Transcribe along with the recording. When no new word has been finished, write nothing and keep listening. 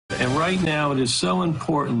And right now it is so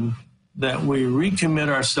important that we recommit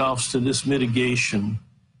ourselves to this mitigation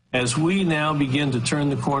as we now begin to turn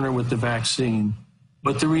the corner with the vaccine.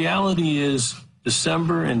 But the reality is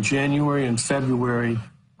December and January and February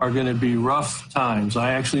are going to be rough times.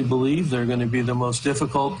 I actually believe they're going to be the most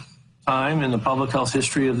difficult time in the public health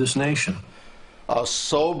history of this nation. A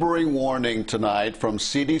sobering warning tonight from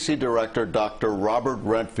CDC Director Dr. Robert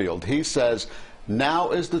Redfield. He says now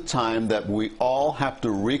is the time that we all have to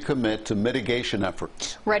recommit to mitigation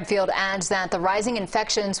efforts. Redfield adds that the rising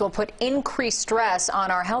infections will put increased stress on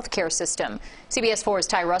our healthcare system. CBS 4's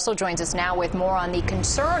Ty Russell joins us now with more on the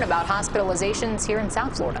concern about hospitalizations here in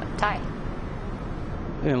South Florida. Ty.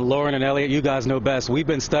 And Lauren and Elliot, you guys know best. We've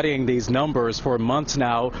been studying these numbers for months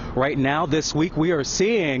now. Right now, this week, we are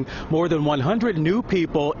seeing more than 100 new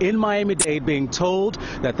people in Miami-Dade being told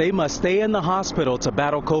that they must stay in the hospital to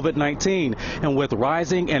battle COVID-19. And with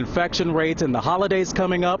rising infection rates and the holidays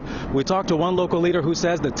coming up, we talked to one local leader who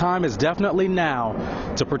says the time is definitely now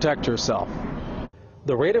to protect yourself.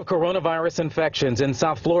 The rate of coronavirus infections in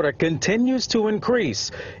South Florida continues to increase.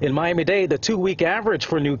 In Miami-Dade, the two-week average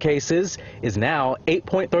for new cases is now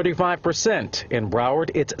 8.35%. In Broward,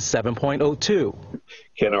 it's 7.02.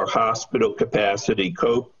 Can our hospital capacity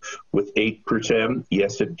cope with 8%?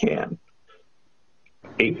 Yes, it can.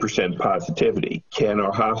 8% positivity. Can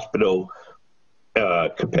our hospital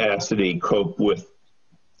capacity cope with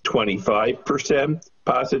 25%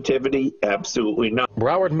 positivity? Absolutely not.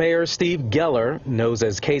 Broward Mayor Steve Geller knows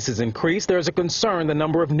as cases increase, there's a concern the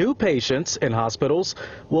number of new patients in hospitals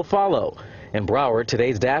will follow. In Broward,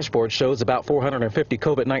 today's dashboard shows about 450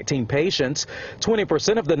 COVID-19 patients.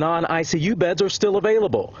 20% of the non-ICU beds are still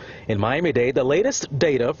available. In Miami-Dade, the latest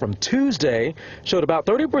data from Tuesday showed about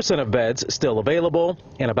 30% of beds still available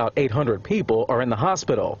and about 800 people are in the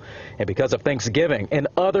hospital. And because of Thanksgiving and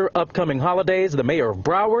other upcoming holidays, the mayor of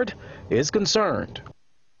Broward is concerned.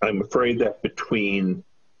 I'm afraid that between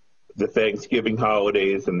the Thanksgiving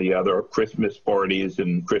holidays and the other Christmas parties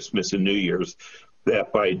and Christmas and New Year's,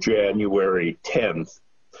 that by January 10th,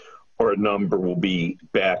 our number will be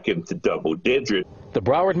back into double digits. The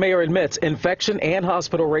Broward mayor admits infection and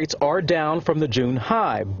hospital rates are down from the June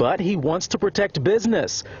high, but he wants to protect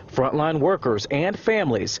business, frontline workers, and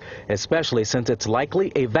families, especially since it's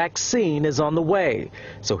likely a vaccine is on the way.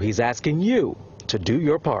 So he's asking you to do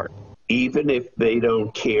your part. Even if they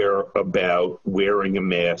don't care about wearing a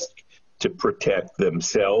mask to protect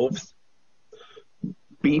themselves,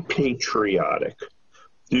 be patriotic,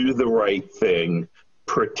 do the right thing,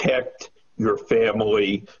 protect your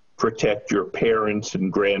family, protect your parents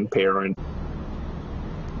and grandparents.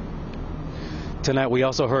 Tonight, we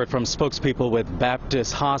also heard from spokespeople with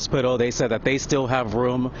Baptist Hospital. They said that they still have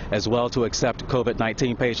room as well to accept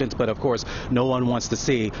COVID-19 patients. But of course, no one wants to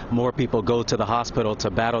see more people go to the hospital to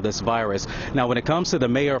battle this virus. Now, when it comes to the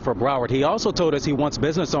mayor for Broward, he also told us he wants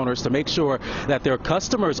business owners to make sure that their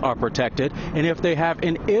customers are protected. And if they have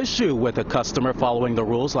an issue with a customer following the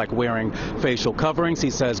rules, like wearing facial coverings, he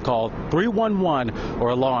says call 311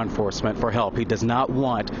 or law enforcement for help. He does not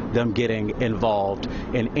want them getting involved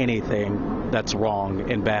in anything that's wrong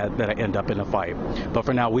and bad that end up in a fight. But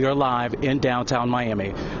for now, we are live in downtown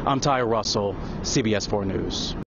Miami. I'm Ty Russell, CBS 4 News.